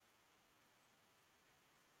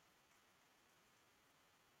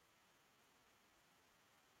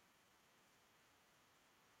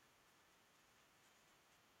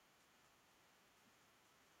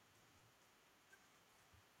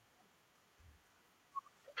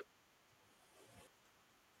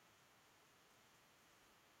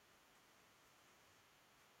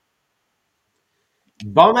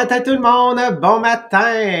Bon matin tout le monde, bon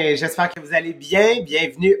matin. J'espère que vous allez bien.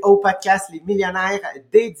 Bienvenue au podcast Les Millionnaires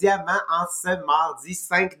des Diamants en ce mardi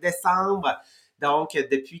 5 décembre. Donc,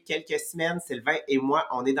 depuis quelques semaines, Sylvain et moi,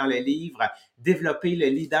 on est dans le livre Développer le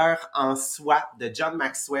leader en soi de John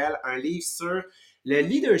Maxwell, un livre sur le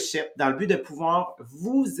leadership dans le but de pouvoir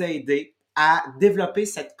vous aider à développer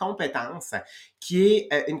cette compétence qui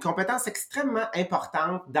est une compétence extrêmement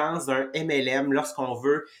importante dans un MLM lorsqu'on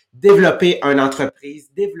veut développer une entreprise,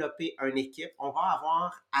 développer une équipe. On va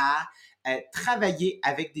avoir à travailler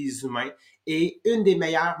avec des humains et une des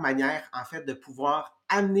meilleures manières, en fait, de pouvoir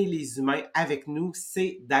amener les humains avec nous,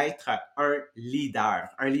 c'est d'être un leader.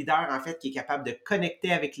 Un leader, en fait, qui est capable de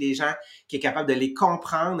connecter avec les gens, qui est capable de les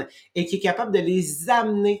comprendre et qui est capable de les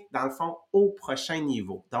amener, dans le fond, au prochain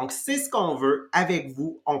niveau. Donc, c'est ce qu'on veut avec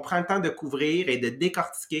vous. On prend le temps de couvrir et de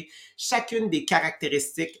décortiquer chacune des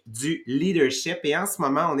caractéristiques du leadership. Et en ce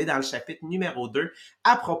moment, on est dans le chapitre numéro 2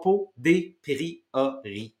 à propos des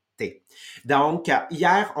priorités. Donc,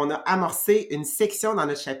 hier, on a amorcé une section dans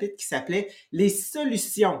notre chapitre qui s'appelait les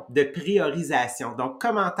solutions de priorisation. Donc,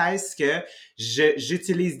 comment est-ce que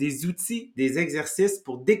j'utilise des outils, des exercices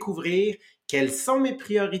pour découvrir quelles sont mes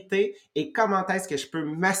priorités et comment est-ce que je peux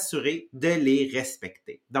m'assurer de les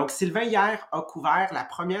respecter. Donc, Sylvain, hier, a couvert la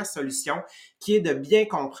première solution qui est de bien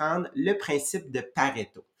comprendre le principe de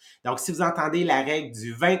Pareto. Donc, si vous entendez la règle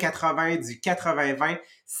du 20-80, du 80-20,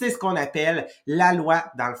 c'est ce qu'on appelle la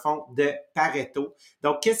loi, dans le fond, de Pareto.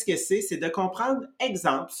 Donc, qu'est-ce que c'est? C'est de comprendre,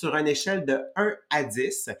 exemple, sur une échelle de 1 à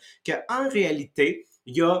 10, qu'en réalité,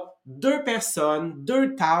 il y a deux personnes,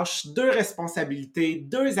 deux tâches, deux responsabilités,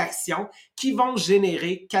 deux actions qui vont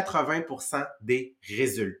générer 80% des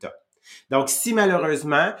résultats. Donc, si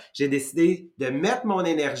malheureusement, j'ai décidé de mettre mon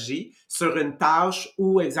énergie sur une tâche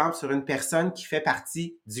ou, exemple, sur une personne qui fait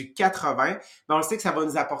partie du 80, ben on sait que ça va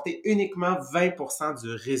nous apporter uniquement 20%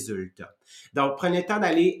 du résultat. Donc, prenez le temps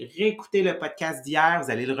d'aller réécouter le podcast d'hier.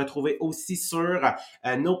 Vous allez le retrouver aussi sur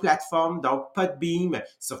nos plateformes, donc Podbeam,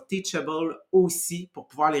 sur Teachable aussi, pour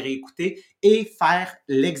pouvoir les réécouter et faire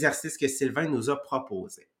l'exercice que Sylvain nous a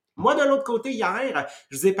proposé. Moi, de l'autre côté, hier,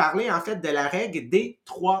 je vous ai parlé en fait de la règle des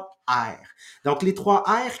 3 R. Donc, les 3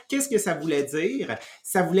 R, qu'est-ce que ça voulait dire?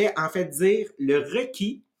 Ça voulait en fait dire le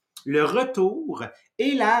requis, le retour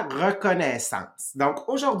et la reconnaissance. Donc,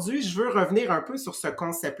 aujourd'hui, je veux revenir un peu sur ce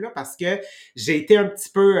concept-là parce que j'ai été un petit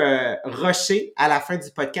peu rushé à la fin du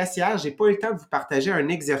podcast hier. J'ai pas eu le temps de vous partager un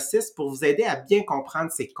exercice pour vous aider à bien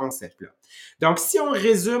comprendre ces concepts-là. Donc, si on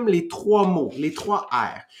résume les 3 mots, les 3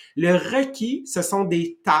 R, le requis, ce sont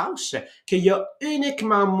des tâches qu'il y a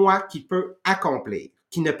uniquement moi qui peux accomplir,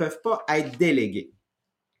 qui ne peuvent pas être déléguées.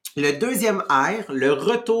 Le deuxième R, le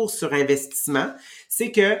retour sur investissement,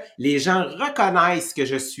 c'est que les gens reconnaissent que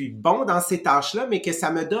je suis bon dans ces tâches-là, mais que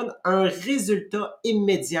ça me donne un résultat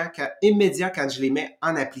immédiat quand je les mets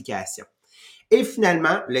en application. Et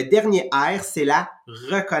finalement, le dernier R, c'est la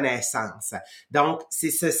reconnaissance. Donc,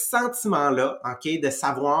 c'est ce sentiment-là, OK, de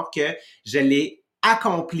savoir que je l'ai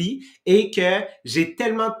accompli et que j'ai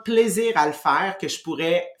tellement de plaisir à le faire que je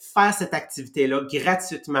pourrais faire cette activité-là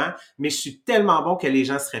gratuitement, mais je suis tellement bon que les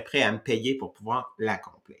gens seraient prêts à me payer pour pouvoir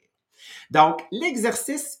l'accomplir. Donc,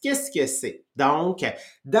 l'exercice, qu'est-ce que c'est? Donc,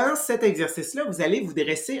 dans cet exercice-là, vous allez vous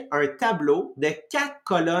dresser un tableau de 4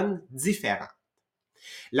 colonnes différentes.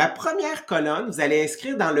 La première colonne, vous allez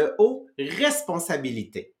inscrire dans le haut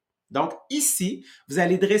responsabilité. Donc ici, vous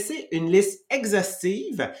allez dresser une liste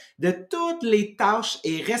exhaustive de toutes les tâches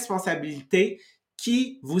et responsabilités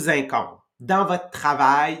qui vous incombent dans votre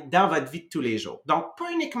travail, dans votre vie de tous les jours. Donc, pas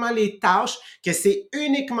uniquement les tâches que c'est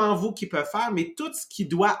uniquement vous qui pouvez faire, mais tout ce qui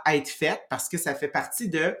doit être fait parce que ça fait partie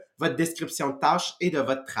de votre description de tâches et de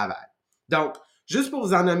votre travail. Donc, juste pour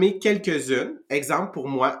vous en nommer quelques-unes, exemple pour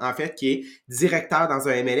moi, en fait, qui est directeur dans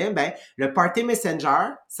un MLM, ben, le Party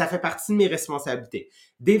Messenger, ça fait partie de mes responsabilités.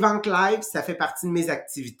 Des ventes live, ça fait partie de mes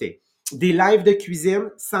activités. Des lives de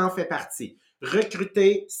cuisine, ça en fait partie.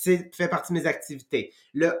 Recruter, c'est fait partie de mes activités.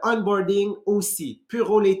 Le onboarding aussi,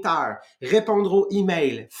 letter, répondre aux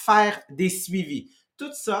emails, faire des suivis.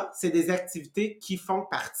 Tout ça, c'est des activités qui font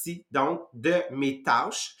partie, donc, de mes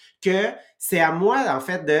tâches, que c'est à moi, en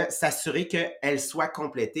fait, de s'assurer qu'elles soient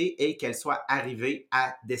complétées et qu'elles soient arrivées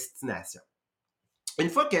à destination. Une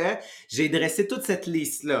fois que j'ai dressé toute cette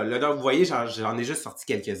liste-là, là, donc vous voyez, j'en ai juste sorti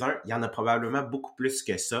quelques-uns, il y en a probablement beaucoup plus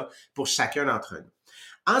que ça pour chacun d'entre nous.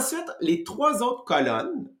 Ensuite, les 3 autres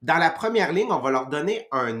colonnes, dans la première ligne, on va leur donner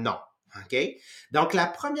un nom. OK? Donc, la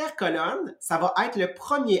première colonne, ça va être le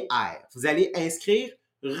premier R. Vous allez inscrire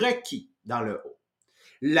requis dans le haut.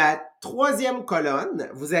 La troisième colonne,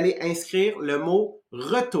 vous allez inscrire le mot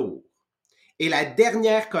retour. Et la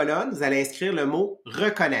dernière colonne, vous allez inscrire le mot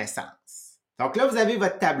reconnaissance. Donc là, vous avez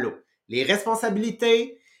votre tableau. Les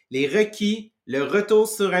responsabilités, les requis, le retour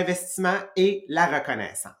sur investissement et la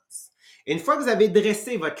reconnaissance. Une fois que vous avez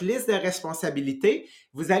dressé votre liste de responsabilités,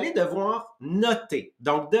 vous allez devoir noter.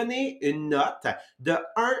 Donc, donner une note de 1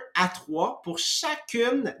 à 3 pour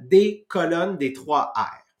chacune des colonnes des 3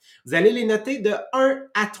 R. Vous allez les noter de 1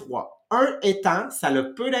 à 3. 1 étant, ça a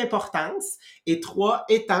peu d'importance et 3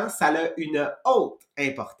 étant, ça a une haute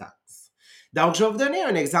importance. Donc, je vais vous donner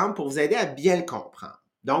un exemple pour vous aider à bien le comprendre.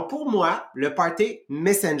 Donc, pour moi, le party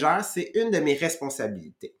Messenger, c'est une de mes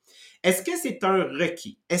responsabilités. Est-ce que c'est un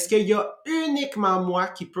requis? Est-ce qu'il y a uniquement moi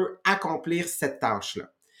qui peux accomplir cette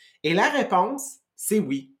tâche-là? Et la réponse, c'est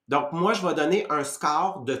oui. Donc, moi, je vais donner un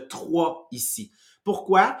score de 3 ici.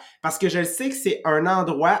 Pourquoi? Parce que je le sais que c'est un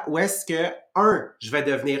endroit où est-ce que, je vais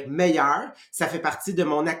devenir meilleur. Ça fait partie de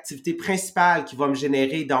mon activité principale qui va me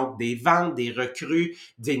générer donc des ventes, des recrues,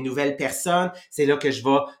 des nouvelles personnes. C'est là que je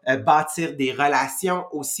vais bâtir des relations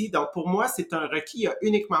aussi. Donc, pour moi, c'est un requis. Il y a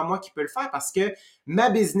uniquement moi qui peux le faire parce que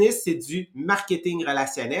ma business, c'est du marketing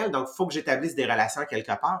relationnel. Donc, il faut que j'établisse des relations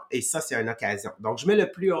quelque part. Et ça, c'est une occasion. Donc, je mets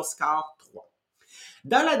le plus haut score 3.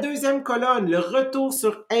 Dans la deuxième colonne, le retour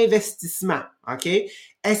sur investissement, OK?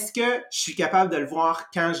 Est-ce que je suis capable de le voir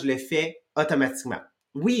quand je le fais automatiquement?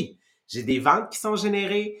 Oui, j'ai des ventes qui sont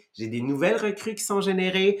générées, j'ai des nouvelles recrues qui sont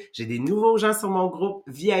générées, j'ai des nouveaux gens sur mon groupe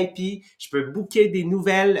VIP, je peux booker des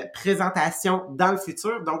nouvelles présentations dans le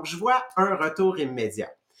futur, donc je vois un retour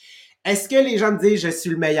immédiat. Est-ce que les gens me disent je suis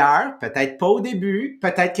le meilleur? Peut-être pas au début,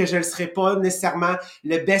 peut-être que je ne serai pas nécessairement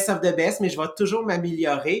le best of the best, mais je vais toujours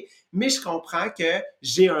m'améliorer. Mais je comprends que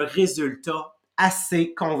j'ai un résultat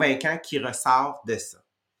assez convaincant qui ressort de ça.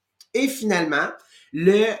 Et finalement,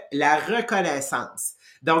 la reconnaissance.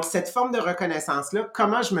 Donc, cette forme de reconnaissance-là,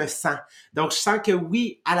 comment je me sens? Donc, je sens que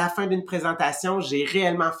oui, à la fin d'une présentation, j'ai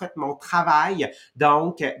réellement fait mon travail.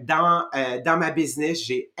 Donc, dans ma business,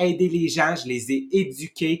 j'ai aidé les gens, je les ai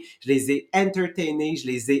éduqués, je les ai entertainés, je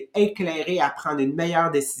les ai éclairés à prendre une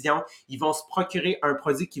meilleure décision. Ils vont se procurer un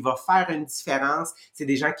produit qui va faire une différence. C'est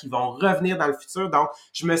des gens qui vont revenir dans le futur. Donc,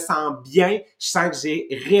 je me sens bien. Je sens que j'ai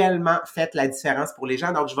réellement fait la différence pour les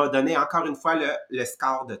gens. Donc, je vais donner encore une fois le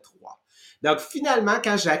score de 3. Donc, finalement,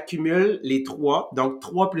 quand j'accumule les 3, donc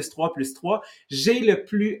 3 plus 3 plus 3, j'ai le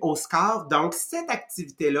plus haut score. Donc, cette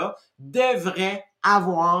activité-là devrait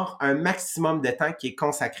avoir un maximum de temps qui est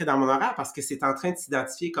consacré dans mon horaire parce que c'est en train de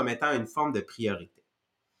s'identifier comme étant une forme de priorité.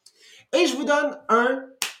 Et je vous donne un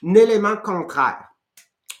élément contraire.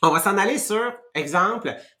 On va s'en aller sur,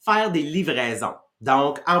 exemple, faire des livraisons.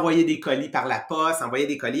 Donc, envoyer des colis par la poste, envoyer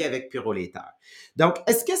des colis avec Purolator. Donc,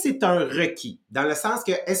 est-ce que c'est un requis? Dans le sens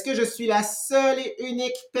que, est-ce que je suis la seule et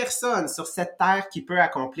unique personne sur cette terre qui peut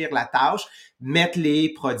accomplir la tâche, mettre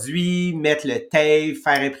les produits, mettre le tape,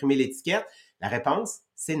 faire imprimer l'étiquette? La réponse,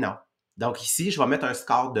 c'est non. Donc ici, je vais mettre un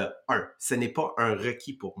score de 1. Ce n'est pas un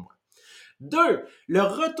requis pour moi. 2, le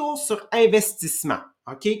retour sur investissement.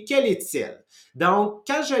 OK? Quel est-il? Donc,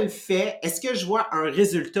 quand je le fais, est-ce que je vois un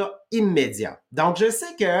résultat immédiat? Donc, je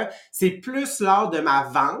sais que c'est plus lors de ma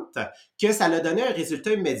vente que ça a donné un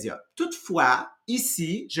résultat immédiat. Toutefois,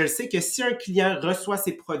 ici, je le sais que si un client reçoit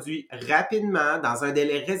ses produits rapidement, dans un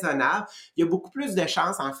délai raisonnable, il y a beaucoup plus de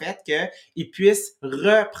chances, en fait, qu'il puisse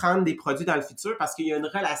reprendre des produits dans le futur parce qu'il y a une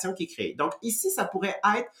relation qui est créée. Donc, ici, ça pourrait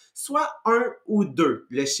être soit 1 ou 2,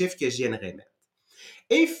 le chiffre que je viendrais mettre.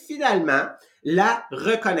 Et finalement, la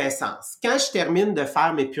reconnaissance. Quand je termine de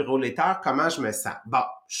faire mes Purolator, comment je me sens? Bon,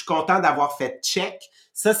 je suis content d'avoir fait check,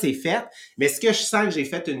 ça c'est fait, mais est-ce que je sens que j'ai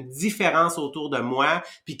fait une différence autour de moi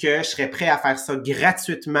puis que je serais prêt à faire ça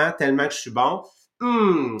gratuitement tellement que je suis bon?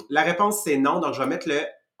 La réponse c'est non, donc je vais mettre le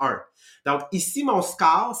 1. Donc ici, mon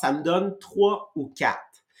score, ça me donne 3 ou 4.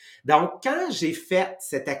 Donc, quand j'ai fait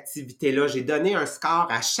cette activité-là, j'ai donné un score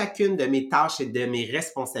à chacune de mes tâches et de mes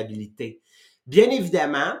responsabilités. Bien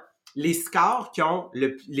évidemment, les scores qui ont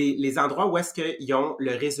les endroits où est-ce qu'ils ont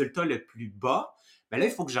le résultat le plus bas, ben là,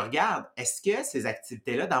 il faut que je regarde, est-ce que ces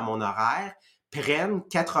activités-là dans mon horaire prennent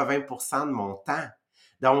 80% de mon temps?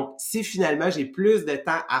 Donc, si finalement j'ai plus de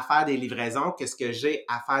temps à faire des livraisons que ce que j'ai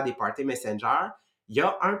à faire des parties Messenger, il y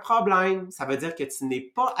a un problème. Ça veut dire que tu n'es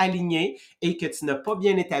pas aligné et que tu n'as pas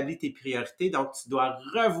bien établi tes priorités. Donc, tu dois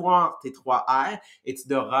revoir tes 3 R et tu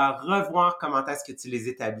devras revoir comment est-ce que tu les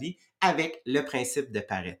établis avec le principe de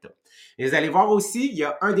Pareto. Et vous allez voir aussi, il y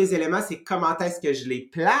a un des éléments, c'est comment est-ce que je les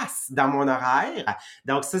place dans mon horaire.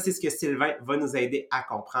 Donc, ça, c'est ce que Sylvain va nous aider à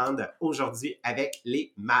comprendre aujourd'hui avec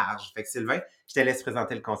les marges. Fait que Sylvain, je te laisse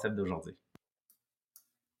présenter le concept d'aujourd'hui.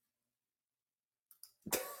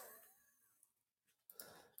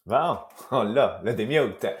 Bon, on l'a, le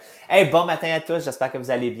demi-out. Hey, bon matin à tous, j'espère que vous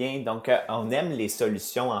allez bien. Donc, on aime les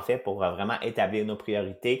solutions, en fait, pour vraiment établir nos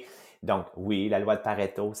priorités. Donc, oui, la loi de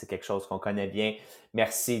Pareto, c'est quelque chose qu'on connaît bien.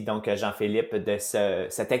 Merci, donc, Jean-Philippe, de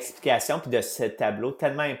cette explication puis de ce tableau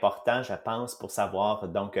tellement important, je pense, pour savoir,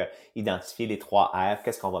 donc, identifier les 3 R,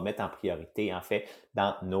 qu'est-ce qu'on va mettre en priorité, en fait,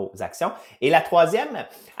 dans nos actions. Et la troisième,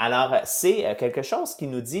 alors, c'est quelque chose qui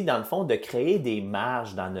nous dit, dans le fond, de créer des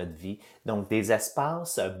marges dans notre vie. Donc, des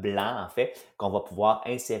espaces blancs, en fait, qu'on va pouvoir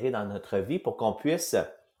insérer dans notre vie pour qu'on puisse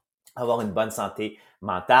avoir une bonne santé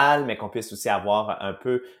mentale, mais qu'on puisse aussi avoir un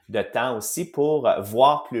peu de temps aussi pour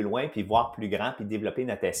voir plus loin, puis voir plus grand, puis développer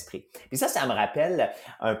notre esprit. Puis ça me rappelle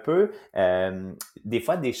un peu des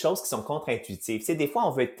fois des choses qui sont contre-intuitives. Tu sais, des fois, on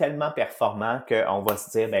veut être tellement performant qu'on va se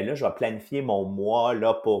dire, ben là, je vais planifier mon mois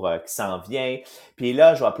là pour qui s'en vient, puis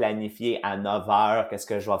là, je vais planifier à 9 heures qu'est-ce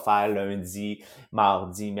que je vais faire lundi,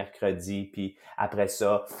 mardi, mercredi, puis après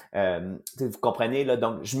ça, vous comprenez, là,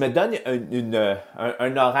 donc je me donne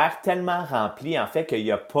un horaire tellement rempli, en fait, qu'il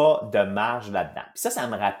n'y a pas de marge là-dedans. Puis ça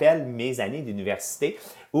me rappelle mes années d'université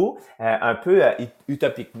où, un peu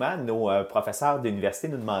utopiquement, nos professeurs d'université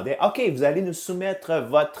nous demandaient, OK, vous allez nous soumettre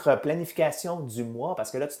votre planification du mois parce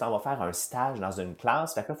que là, tu t'en vas faire un stage dans une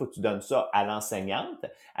classe. Fait que là, il faut que tu donnes ça à l'enseignante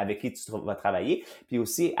avec qui tu vas travailler, puis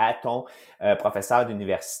aussi à ton professeur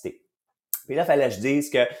d'université. Puis là, il fallait que je dise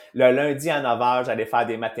que le lundi à 9 heures, j'allais faire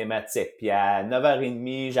des mathématiques. Puis à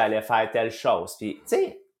 9h30, j'allais faire telle chose. Puis, tu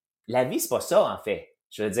sais, la vie, c'est pas ça, en fait.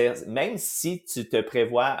 Je veux dire, même si tu te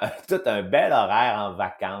prévois tout un bel horaire en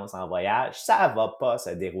vacances, en voyage, ça va pas se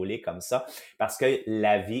dérouler comme ça parce que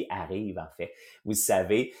la vie arrive, en fait. Vous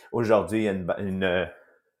savez, aujourd'hui, il y a une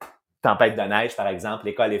tempête de neige, par exemple,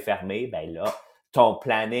 l'école est fermée, ben là, ton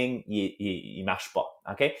planning, il marche pas.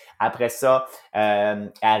 OK? Après ça,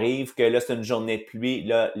 arrive que là, c'est une journée de pluie,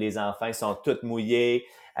 là, les enfants ils sont tous mouillés.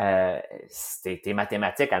 Tes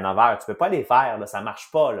mathématiques à 9 heures, tu peux pas les faire, là, ça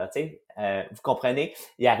marche pas, là, tu sais. Vous comprenez?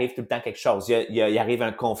 Il arrive tout le temps quelque chose. Il arrive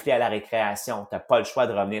un conflit à la récréation. Tu n'as pas le choix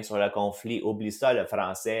de revenir sur le conflit. Oublie ça, le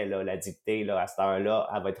français, là, la dictée, là, à cette heure-là,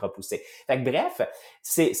 elle va être repoussée. Fait que bref,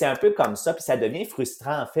 c'est un peu comme ça, puis ça devient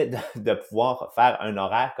frustrant, en fait, de pouvoir faire un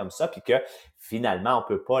horaire comme ça, puis que finalement, on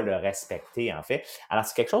peut pas le respecter, en fait. Alors,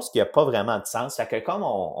 c'est quelque chose qui n'a pas vraiment de sens. Fait que comme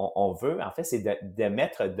on veut, en fait, c'est de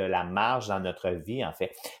mettre de la marge dans notre vie, en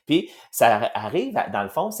fait. Puis, ça arrive, dans le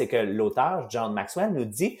fond, c'est que l'auteur, John Maxwell, nous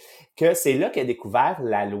dit que c'est là qu'il a découvert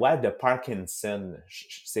la loi de Parkinson.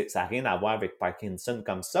 Ça n'a rien à voir avec Parkinson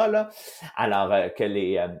comme ça, là. Alors, que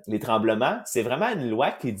les tremblements, c'est vraiment une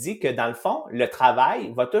loi qui dit que, dans le fond, le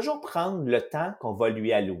travail va toujours prendre le temps qu'on va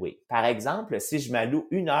lui allouer. Par exemple, si je m'alloue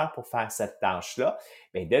 1 heure pour faire cette tâche-là,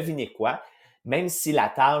 bien, devinez quoi? Même si la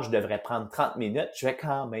tâche devrait prendre 30 minutes, je vais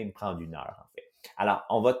quand même prendre 1 heure, en fait. Alors,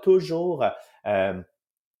 on va toujours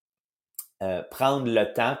prendre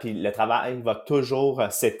le temps, puis le travail va toujours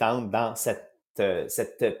s'étendre dans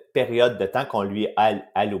cette période de temps qu'on lui a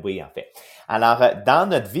alloué, en fait. Alors, dans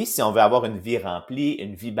notre vie, si on veut avoir une vie remplie,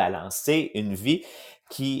 une vie balancée, une vie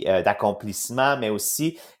qui d'accomplissement, mais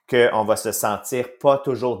aussi qu'on va se sentir pas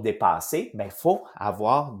toujours dépassé, ben il faut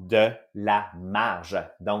avoir de la marge,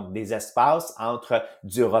 donc des espaces entre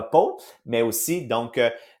du repos, mais aussi donc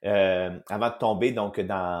avant de tomber donc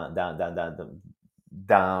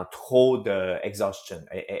dans trop de exhaustion,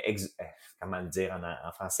 comment le dire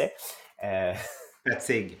en français, euh,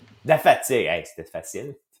 Fatigue. de la fatigue. Hey, c'était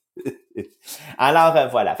facile. Alors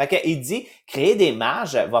voilà, fait que il dit créer des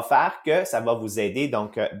marges va faire que ça va vous aider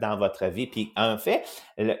donc dans votre vie. Puis en fait,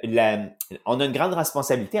 on a une grande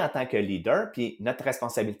responsabilité en tant que leader. Puis notre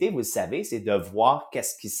responsabilité, vous le savez, c'est de voir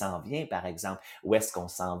qu'est-ce qui s'en vient, par exemple, où est-ce qu'on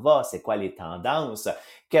s'en va, c'est quoi les tendances,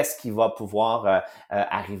 qu'est-ce qui va pouvoir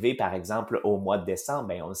arriver, par exemple, au mois de décembre.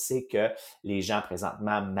 Bien, on sait que les gens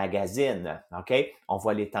présentement magasinent, ok, on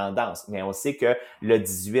voit les tendances, mais on sait que le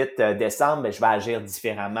 18 décembre, je vais agir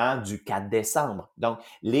différemment du 4 décembre. Donc,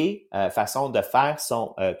 les façons de faire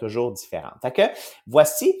sont toujours différentes. Fait que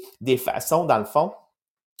voici des façons, dans le fond,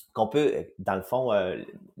 qu'on peut, dans le fond,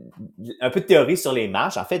 un peu de théorie sur les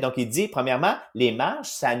marges. En fait, donc, il dit, premièrement, les marges,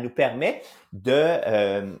 ça nous permet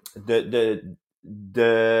de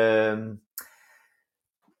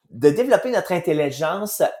développer notre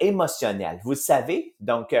intelligence émotionnelle. Vous le savez,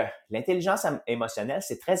 donc l'intelligence émotionnelle,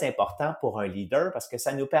 c'est très important pour un leader parce que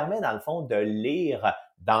ça nous permet, dans le fond, de lire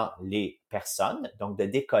dans les personnes, donc de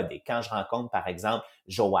décoder. Quand je rencontre, par exemple,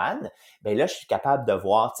 Joanne, ben là, je suis capable de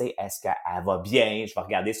voir, tu sais, est-ce qu'elle va bien? Je vais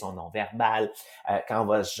regarder son non-verbal. Quand on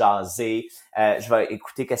va se jaser, je vais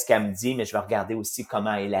écouter qu'est-ce qu'elle me dit, mais je vais regarder aussi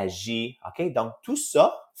comment elle agit. OK? Donc, tout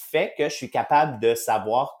ça fait que je suis capable de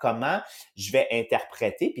savoir comment je vais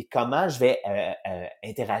interpréter puis comment je vais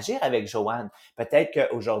interagir avec Joanne. Peut-être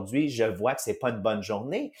qu'aujourd'hui, je vois que c'est pas une bonne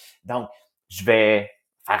journée. Donc, je vais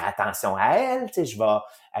faire attention à elle, tu sais, je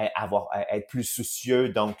vais être plus soucieux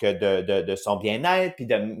donc de son bien-être, puis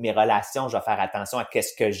de mes relations, je vais faire attention à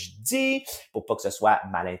qu'est-ce que je dis pour pas que ce soit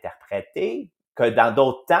mal interprété, que dans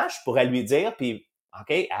d'autres temps, je pourrais lui dire, puis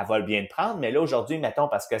OK, elle va bien le prendre, mais là, aujourd'hui, mettons,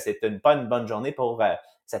 parce que c'est pas une bonne journée pour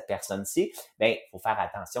cette personne-ci, ben, il faut faire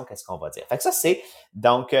attention qu'est-ce qu'on va dire. Fait que ça, c'est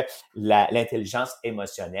donc l'intelligence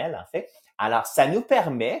émotionnelle, en fait. Alors, ça nous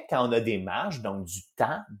permet, quand on a des marges, donc du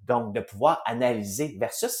temps, donc de pouvoir analyser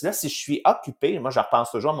versus, là, si je suis occupé, moi, je repense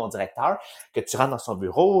toujours à mon directeur, que tu rentres dans son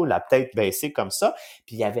bureau, la tête baissée comme ça,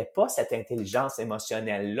 puis il n'y avait pas cette intelligence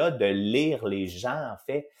émotionnelle-là de lire les gens, en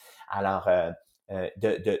fait. Alors,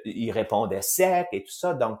 il répondait sec et tout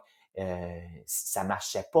ça, donc ça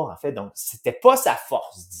marchait pas, en fait. Donc, c'était pas sa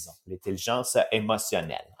force, disons, l'intelligence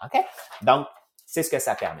émotionnelle. OK? Donc, c'est ce que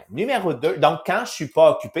ça permet. Numéro 2, donc quand je suis pas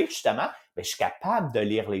occupé, justement, ben, je suis capable de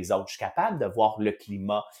lire les autres, je suis capable de voir le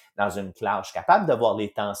climat dans une classe, je suis capable de voir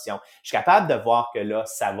les tensions, je suis capable de voir que là,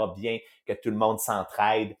 ça va bien, que tout le monde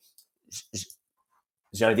s'entraide.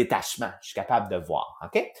 J'ai un détachement, je suis capable de voir.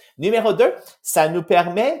 OK? Numéro 2, ça nous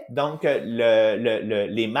permet donc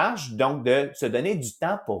les marges, donc de se donner du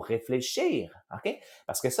temps pour réfléchir. OK?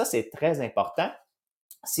 Parce que ça, c'est très important.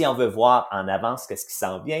 Si on veut voir en avance qu'est-ce qui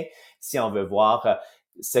s'en vient, si on veut voir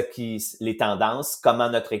les tendances, comment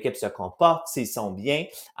notre équipe se comporte, s'ils sont bien.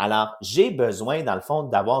 Alors, j'ai besoin, dans le fond,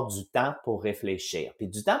 d'avoir du temps pour réfléchir. Puis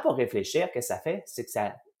du temps pour réfléchir, qu'est-ce que ça fait? C'est que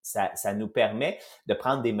ça nous permet de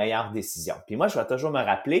prendre des meilleures décisions. Puis moi, je vais toujours me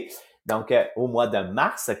rappeler, donc au mois de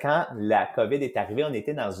mars, quand la COVID est arrivée, on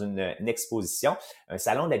était dans une exposition, un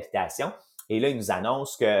salon d'habitation, et là, ils nous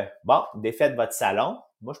annoncent que, bon, défaites votre salon.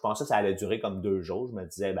 Moi, je pensais que ça allait durer comme 2 jours. Je me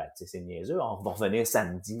disais, ben, tu sais, c'est niaiseux. On va revenir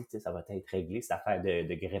samedi, tu sais, ça va être réglé, cette affaire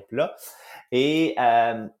de grippe-là. Et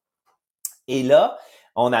là,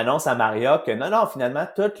 on annonce à Maria que non, finalement,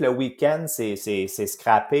 tout le week-end, c'est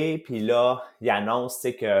scrappé. Puis là, il annonce,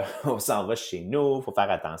 tu sais, qu'on s'en va chez nous, il faut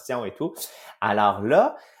faire attention et tout. Alors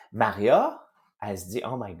là, Maria, elle se dit,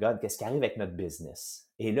 oh my God, qu'est-ce qui arrive avec notre business?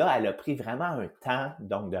 Et là, elle a pris vraiment un temps,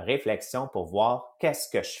 donc, de réflexion pour voir qu'est-ce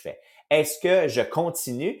que je fais. Est-ce que je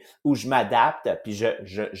continue ou je m'adapte puis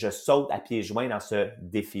je saute à pieds joints dans ce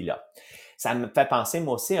défi-là? Ça me fait penser,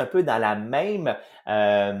 moi aussi, un peu dans la même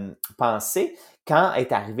pensée quand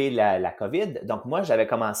est arrivée la COVID. Donc, moi, j'avais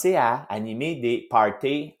commencé à animer des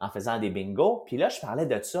parties en faisant des bingos. Puis là, je parlais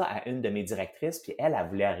de ça à une de mes directrices, puis elle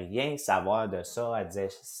voulait rien savoir de ça. Elle disait,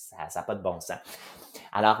 ça n'a pas de bon sens.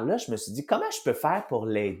 Alors là, je me suis dit, comment je peux faire pour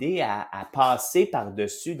l'aider à passer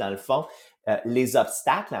par-dessus, dans le fond, les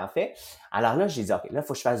obstacles, en fait. Alors là, j'ai dit, OK, là, il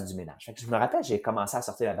faut que je fasse du ménage. Fait que je me rappelle, j'ai commencé à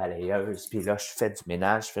sortir la balayeuse, puis là, je fais du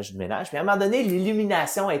ménage. Puis à un moment donné,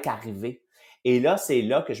 l'illumination est arrivée. Et là, c'est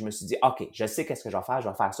là que je me suis dit, OK, je sais qu'est-ce que je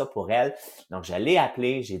vais faire ça pour elle. Donc, je l'ai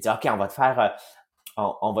appelée, j'ai dit, OK, on va te faire,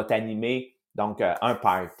 on va t'animer, donc un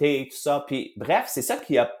party, tout ça. Puis bref, c'est ça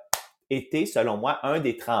qui a été, selon moi, un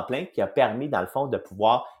des tremplins qui a permis, dans le fond, de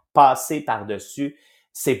pouvoir passer par-dessus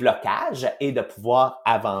ces blocages et de pouvoir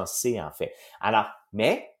avancer, en fait. Alors,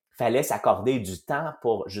 mais il fallait s'accorder du temps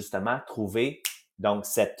pour justement trouver donc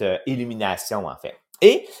cette illumination, en fait.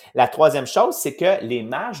 Et la troisième chose, c'est que les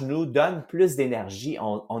marges nous donnent plus d'énergie.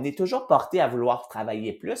 On est toujours porté à vouloir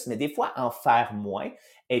travailler plus, mais des fois, en faire moins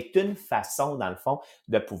est une façon, dans le fond,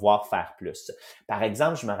 de pouvoir faire plus. Par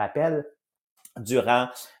exemple, je me rappelle,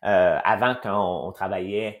 avant quand on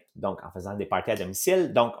travaillait donc en faisant des parties à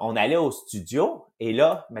domicile, donc on allait au studio et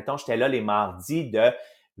là, mettons, j'étais là les mardis de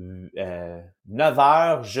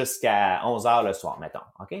 9h jusqu'à 11h le soir, mettons.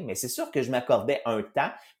 OK? Mais c'est sûr que je m'accordais un temps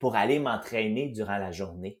pour aller m'entraîner durant la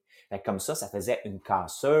journée. Fait que comme ça faisait une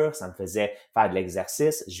cassure, ça me faisait faire de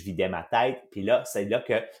l'exercice, je vidais ma tête, puis là, c'est là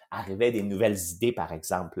que arrivaient des nouvelles idées, par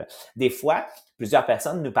exemple. Des fois, plusieurs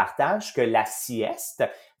personnes nous partagent que la sieste,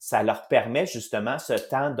 ça leur permet justement ce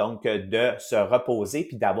temps donc de se reposer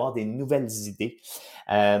puis d'avoir des nouvelles idées.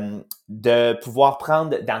 De pouvoir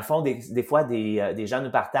prendre, dans le fond, des fois, des gens nous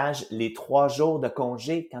partagent les 3 jours de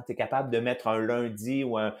congé quand tu es capable de mettre un lundi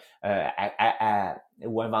ou un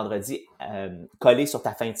vendredi collé sur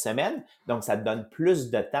ta fin de semaine. Donc, ça te donne plus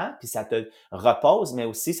de temps, puis ça te repose, mais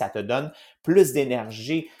aussi ça te donne plus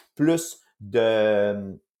d'énergie, plus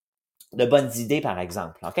de de bonnes idées, par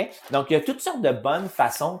exemple. OK? Donc, il y a toutes sortes de bonnes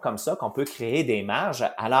façons comme ça qu'on peut créer des marges.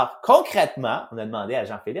 Alors, concrètement, on a demandé à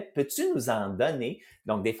Jean-Philippe, peux-tu nous en donner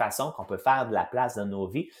donc des façons qu'on peut faire de la place dans nos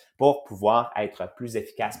vies pour pouvoir être plus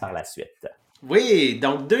efficace par la suite? Oui,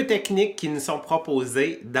 donc deux techniques qui nous sont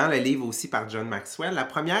proposées dans le livre aussi par John Maxwell. La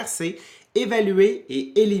première, c'est évaluer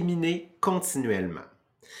et éliminer continuellement.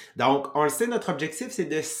 Donc, on le sait, notre objectif, c'est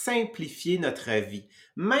de simplifier notre vie,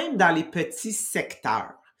 même dans les petits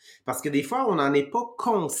secteurs. Parce que des fois, on n'en est pas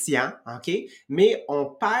conscient, OK? Mais on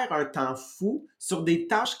perd un temps fou sur des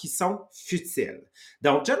tâches qui sont futiles.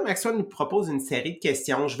 Donc, John Maxwell nous propose une série de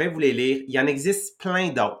questions. Je vais vous les lire. Il y en existe plein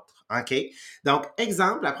d'autres, OK? Donc,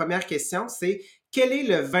 exemple, la première question, c'est quel est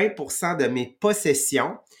le 20% de mes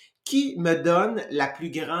possessions qui me donne la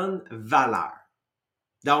plus grande valeur?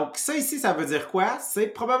 Donc, ça ici, ça veut dire quoi? C'est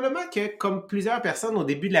probablement que, comme plusieurs personnes au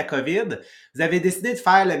début de la COVID, vous avez décidé de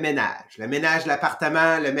faire le ménage. Le ménage de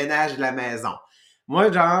l'appartement, le ménage de la maison.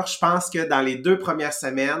 Moi, genre, je pense que dans les 2 premières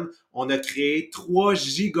semaines, on a créé 3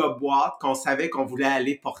 gigaboîtes qu'on savait qu'on voulait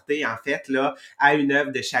aller porter, en fait, là, à une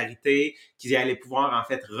œuvre de charité, qui allait pouvoir, en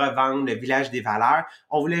fait, revendre le village des valeurs.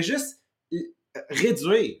 On voulait juste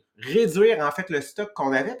réduire, en fait, le stock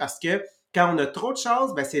qu'on avait parce que quand on a trop de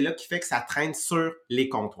choses, ben c'est là qui fait que ça traîne sur les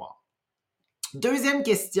comptoirs. Deuxième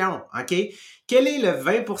question, OK? Quel est le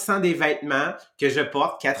 20% des vêtements que je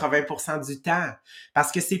porte 80% du temps?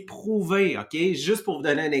 Parce que c'est prouvé, OK? Juste pour vous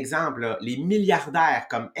donner un exemple, là, les milliardaires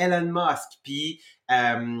comme Elon Musk puis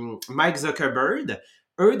Mike Zuckerberg,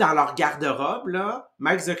 eux, dans leur garde-robe, là,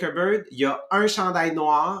 Mike Zuckerberg, il a un chandail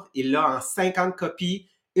noir, il l'a en 50 copies,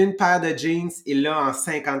 une paire de jeans, il l'a en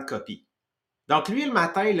 50 copies. Donc, lui, le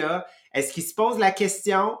matin, là, est-ce qu'il se pose la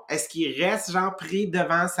question? Est-ce qu'il reste, genre, pris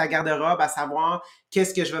devant sa garde-robe à savoir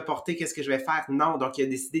qu'est-ce que je vais porter, qu'est-ce que je vais faire? Non. Donc, il a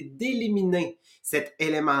décidé d'éliminer cet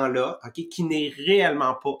élément-là, OK, qui n'est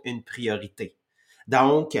réellement pas une priorité.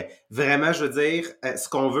 Donc, vraiment, je veux dire, ce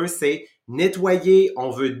qu'on veut, c'est nettoyer, on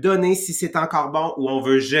veut donner si c'est encore bon ou on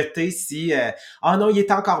veut jeter si, ah non, il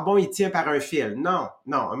est encore bon, il tient par un fil. Non,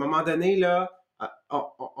 non, à un moment donné, là,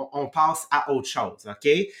 on passe à autre chose, OK?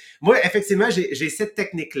 Moi, effectivement, j'ai cette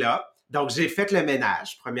technique-là. Donc, j'ai fait le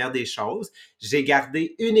ménage, première des choses. J'ai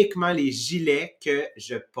gardé uniquement les gilets que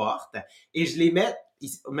je porte et je les mets,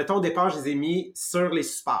 mettons au départ, je les ai mis sur les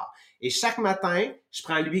supports. Et chaque matin, je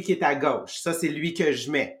prends lui qui est à gauche. Ça, c'est lui que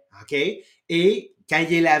je mets, OK? Et quand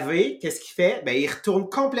il est lavé, qu'est-ce qu'il fait? Ben, il retourne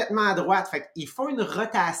complètement à droite. Fait qu'il faut une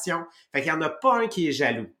rotation. Fait qu'il n'y en a pas un qui est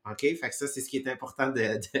jaloux, OK? Fait que ça, c'est ce qui est important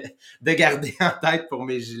de garder en tête pour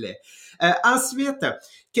mes gilets. Ensuite,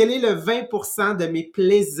 quel est le 20% de mes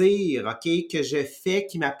plaisirs, OK, que je fais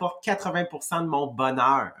qui m'apporte 80% de mon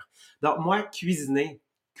bonheur? Donc, moi, cuisiner.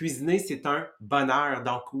 Cuisiner, c'est un bonheur.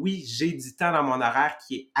 Donc, oui, j'ai du temps dans mon horaire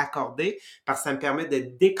qui est accordé parce que ça me permet de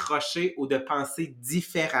décrocher ou de penser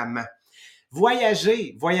différemment.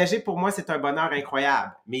 Voyager pour moi, c'est un bonheur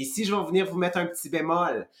incroyable. Mais ici, je vais venir vous mettre un petit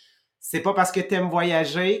bémol. C'est pas parce que tu aimes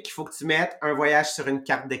voyager qu'il faut que tu mettes un voyage sur une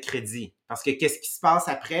carte de crédit. Parce que qu'est-ce qui se passe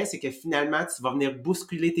après, c'est que finalement, tu vas venir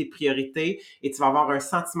bousculer tes priorités et tu vas avoir un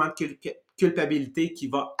sentiment de culpabilité qui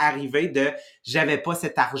va arriver de j'avais pas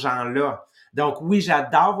cet argent-là. Donc oui,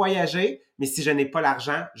 j'adore voyager, mais si je n'ai pas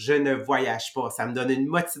l'argent, je ne voyage pas. Ça me donne une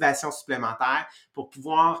motivation supplémentaire pour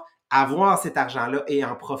pouvoir avoir cet argent-là et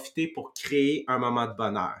en profiter pour créer un moment de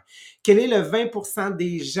bonheur. Quel est le 20%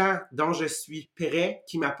 des gens dont je suis prêt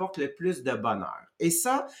qui m'apportent le plus de bonheur? Et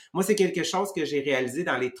ça, moi, c'est quelque chose que j'ai réalisé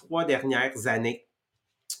dans les 3 dernières années.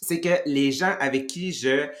 C'est que les gens avec qui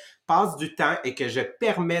je passe du temps et que je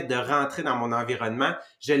permets de rentrer dans mon environnement,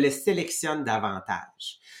 je les sélectionne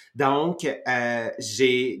davantage. Donc,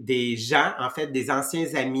 j'ai des gens, en fait, des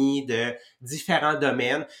anciens amis de différents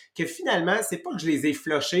domaines, que finalement, c'est pas que je les ai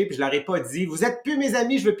flochés puis je leur ai pas dit, vous êtes plus mes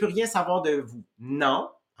amis, je veux plus rien savoir de vous. Non,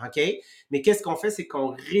 OK? Mais qu'est-ce qu'on fait, c'est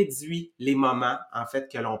qu'on réduit les moments, en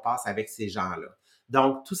fait, que l'on passe avec ces gens-là.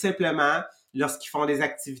 Donc, tout simplement, lorsqu'ils font des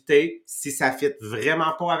activités, si ça fit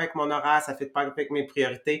vraiment pas avec mon horaire, ça fit pas avec mes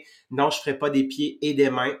priorités, non, je ferai pas des pieds et des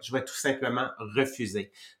mains, je vais tout simplement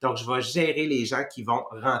refuser. Donc, je vais gérer les gens qui vont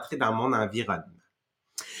rentrer dans mon environnement.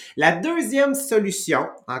 La deuxième solution,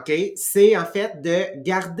 OK, c'est en fait de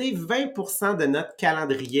garder 20% de notre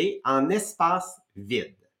calendrier en espace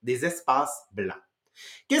vide, des espaces blancs.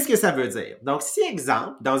 Qu'est-ce que ça veut dire? Donc, si,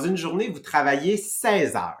 exemple, dans une journée, vous travaillez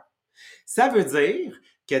 16 heures, ça veut dire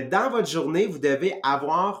que dans votre journée, vous devez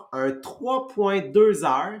avoir un 3,2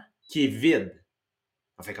 heures qui est vide.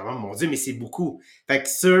 On fait comment? Mon Dieu, mais c'est beaucoup. Fait que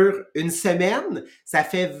sur une semaine, ça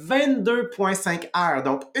fait 22,5 heures.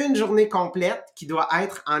 Donc, une journée complète qui doit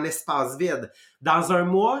être en espace vide. Dans un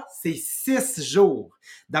mois, c'est 6 jours.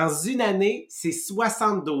 Dans une année, c'est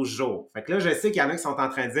 72 jours. Fait que là, je sais qu'il y en a qui sont en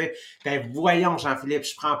train de dire, ben voyons, Jean-Philippe,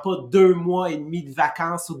 je prends pas 2 mois et demi de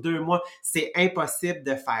vacances ou 2 mois. C'est impossible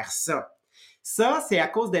de faire ça. Ça, c'est à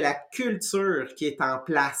cause de la culture qui est en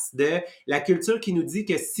place, de la culture qui nous dit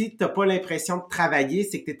que si tu n'as pas l'impression de travailler,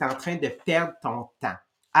 c'est que tu es en train de perdre ton temps.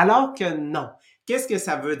 Alors que non. Qu'est-ce que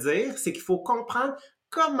ça veut dire? C'est qu'il faut comprendre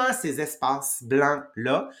comment ces espaces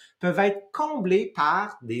blancs-là peuvent être comblés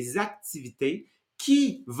par des activités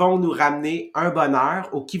qui vont nous ramener un bonheur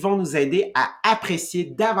ou qui vont nous aider à apprécier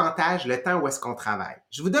davantage le temps où est-ce qu'on travaille.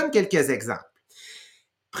 Je vous donne quelques exemples.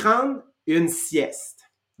 Prendre une sieste.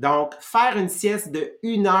 Donc, faire une sieste de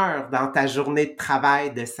 1 heure dans ta journée de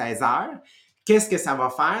travail de 16 heures, qu'est-ce que ça va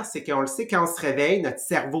faire? C'est qu'on le sait, quand on se réveille, notre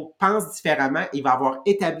cerveau pense différemment, il va avoir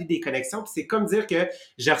établi des connexions, puis c'est comme dire que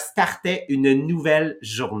je restartais une nouvelle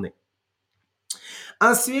journée.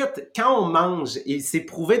 Ensuite, quand on mange, il s'est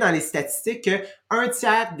prouvé dans les statistiques que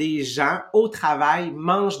 1/3 des gens au travail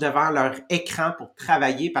mangent devant leur écran pour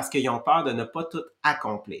travailler parce qu'ils ont peur de ne pas tout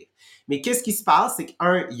accomplir. Mais qu'est-ce qui se passe? C'est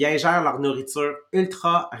ils ingèrent leur nourriture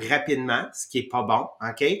ultra rapidement, ce qui est pas bon,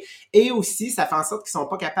 OK? Et aussi, ça fait en sorte qu'ils sont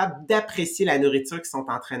pas capables d'apprécier la nourriture qu'ils sont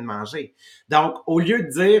en train de manger. Donc, au lieu de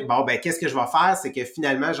dire, bon, ben, qu'est-ce que je vais faire? C'est que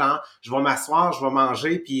finalement, genre, je vais m'asseoir, je vais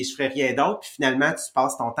manger, puis je ferai rien d'autre, puis finalement, tu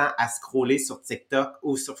passes ton temps à scroller sur TikTok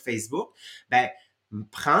ou sur Facebook. Ben,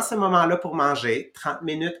 prends ce moment-là pour manger, 30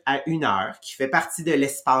 minutes à 1 heure, qui fait partie de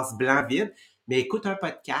l'espace blanc vide, mais écoute un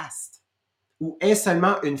podcast ou aie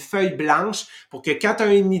seulement une feuille blanche pour que quand tu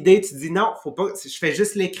as une idée, tu dis non, faut pas, je fais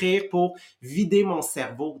juste l'écrire pour vider mon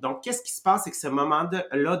cerveau. Donc, qu'est-ce qui se passe? C'est que ce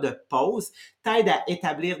moment-là de pause t'aide à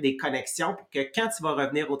établir des connexions pour que quand tu vas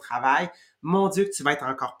revenir au travail, mon Dieu, que tu vas être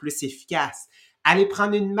encore plus efficace. Aller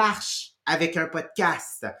prendre une marche avec un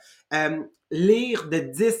podcast. Lire de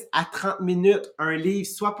 10 à 30 minutes un livre,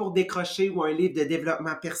 soit pour décrocher ou un livre de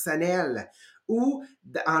développement personnel. Ou,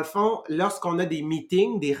 dans le fond, lorsqu'on a des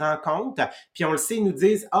meetings, des rencontres, puis on le sait, ils nous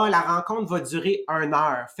disent, la rencontre va durer 1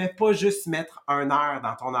 heure. Fais pas juste mettre 1 heure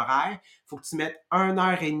dans ton horaire. Faut que tu mettes 1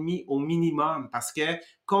 heure et demie au minimum parce que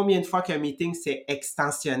combien de fois qu'un meeting s'est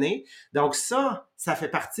extensionné? Donc ça fait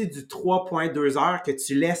partie du 3,2 heures que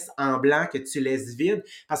tu laisses en blanc, que tu laisses vide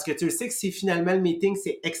parce que tu le sais que si finalement le meeting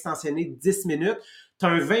s'est extensionné 10 minutes, tu as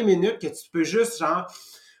un 20 minutes que tu peux juste genre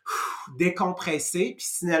décompresser, puis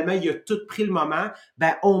finalement, il a tout pris le moment,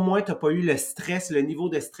 ben au moins, tu n'as pas eu le stress, le niveau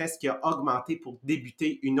de stress qui a augmenté pour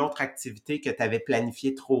débuter une autre activité que tu avais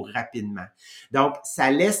planifiée trop rapidement. Donc, ça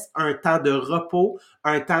laisse un temps de repos,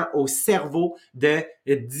 un temps au cerveau de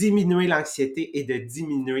diminuer l'anxiété et de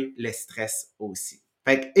diminuer le stress aussi.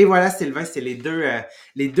 Fait que, et voilà, Sylvain, c'est les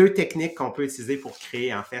deux techniques qu'on peut utiliser pour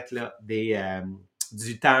créer, en fait, là,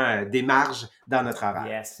 du temps, des marges dans notre horaire.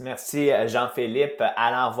 Yes, merci Jean-Philippe.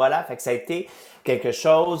 Alors voilà, fait que ça a été quelque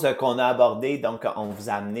chose qu'on a abordé. Donc, on vous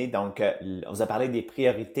a amené, donc, on vous a parlé des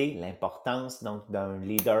priorités, l'importance donc d'un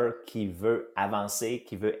leader qui veut avancer,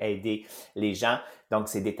 qui veut aider les gens. Donc,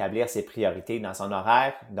 c'est d'établir ses priorités dans son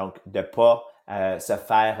horaire, donc de pas se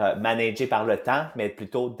faire manager par le temps, mais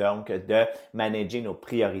plutôt donc de manager nos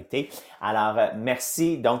priorités. Alors,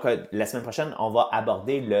 merci. Donc, la semaine prochaine, on va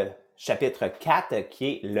aborder le chapitre 4 qui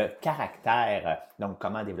est le caractère. Donc,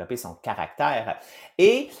 comment développer son caractère.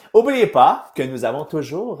 Et n'oubliez pas que nous avons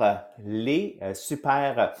toujours les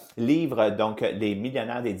super livres, donc les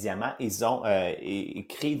millionnaires des diamants. Ils ont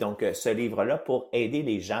écrit donc ce livre-là pour aider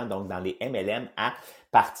les gens donc dans les MLM à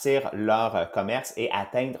partir leur commerce et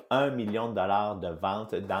atteindre 1 million de dollars de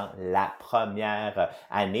vente dans la première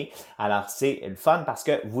année. Alors, c'est le fun parce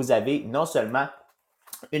que vous avez non seulement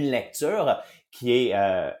une lecture qui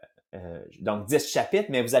est donc 10 chapitres,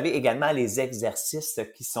 mais vous avez également les exercices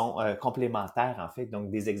qui sont complémentaires en fait. Donc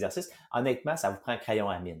des exercices, honnêtement, ça vous prend un crayon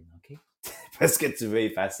à mine, OK? Parce que tu veux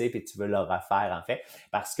effacer puis tu veux le refaire en fait.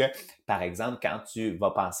 Parce que, par exemple, quand tu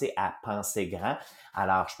vas penser à penser grand,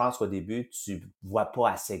 alors je pense qu'au début, tu vois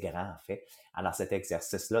pas assez grand en fait. Alors cet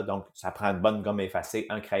exercice-là, donc ça prend une bonne gomme effacée,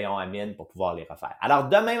 un crayon à mine pour pouvoir les refaire. Alors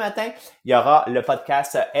demain matin, il y aura le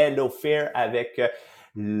podcast Hello Fear avec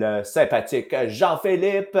le sympathique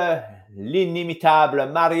Jean-Philippe, l'inimitable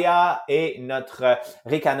Maria et notre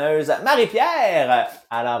ricaneuse Marie-Pierre.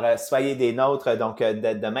 Alors, soyez des nôtres donc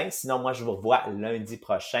demain. Sinon, moi, je vous revois lundi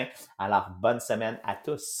prochain. Alors, bonne semaine à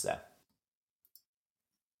tous.